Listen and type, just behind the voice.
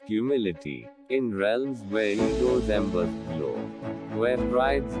humility, in realms where ego's embers glow, where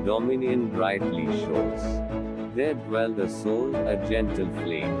pride's dominion brightly shows. There dwelled a soul, a gentle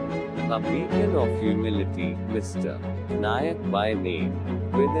flame, a beacon of humility, Mr. Nayak by name,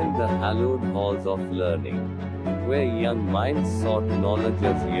 within the hallowed halls of learning, where young minds sought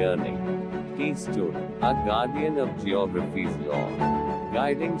knowledge's yearning. He stood, a guardian of geography's law,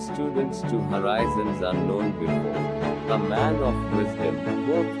 guiding students to horizons unknown before, a man of wisdom,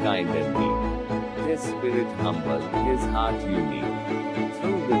 both kind and meek, his spirit humble, his heart unique.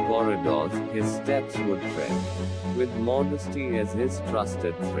 Through the corridors, his steps would tread, with modesty as his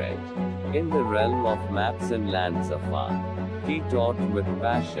trusted thread. In the realm of maps and lands afar, he taught with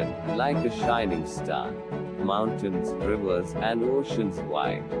passion, like a shining star. Mountains, rivers, and oceans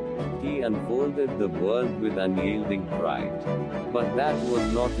wide, he unfolded the world with unyielding pride. But that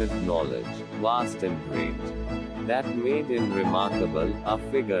was not his knowledge, vast and great, that made him remarkable, a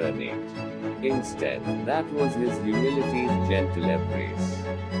figure innate. Instead, that was his humility's gentle embrace,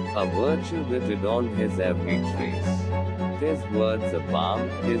 a virtue that adorned his every trace. His words a balm,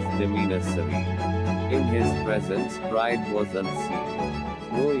 his demeanor serene. In his presence, pride was unseen.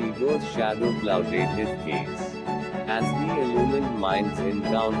 No ego's shadow clouded his gaze, as he illumined minds in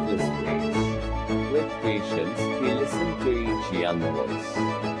countless ways. With patience, he listened to each young voice,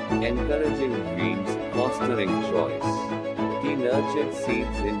 encouraging dreams, fostering choice. He nurtured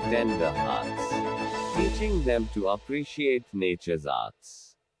seeds in tender hearts, teaching them to appreciate nature's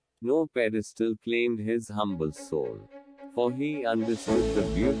arts. No pedestal claimed his humble soul, for he understood the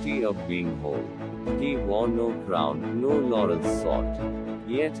beauty of being whole. He wore no crown, no laurels sought,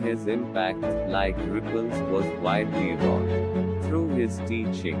 yet his impact, like ripples, was widely wrought. Through his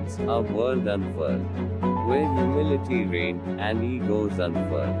teachings, a world unfurled, where humility reigned and egos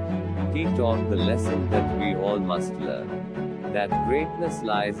unfurled. He taught the lesson that we all must learn, that greatness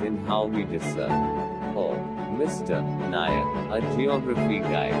lies in how we discern. Oh, Mr. Nayak, a geography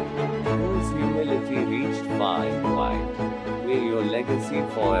guide, whose humility reached far and wide. May your legacy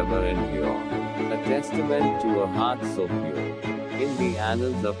forever endure, a testament to a heart so pure. In the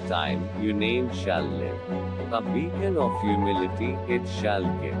annals of time, your name shall live, a beacon of humility it shall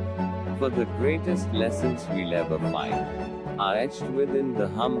give. For the greatest lessons we'll ever find are etched within the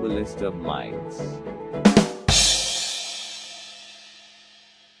humblest of minds.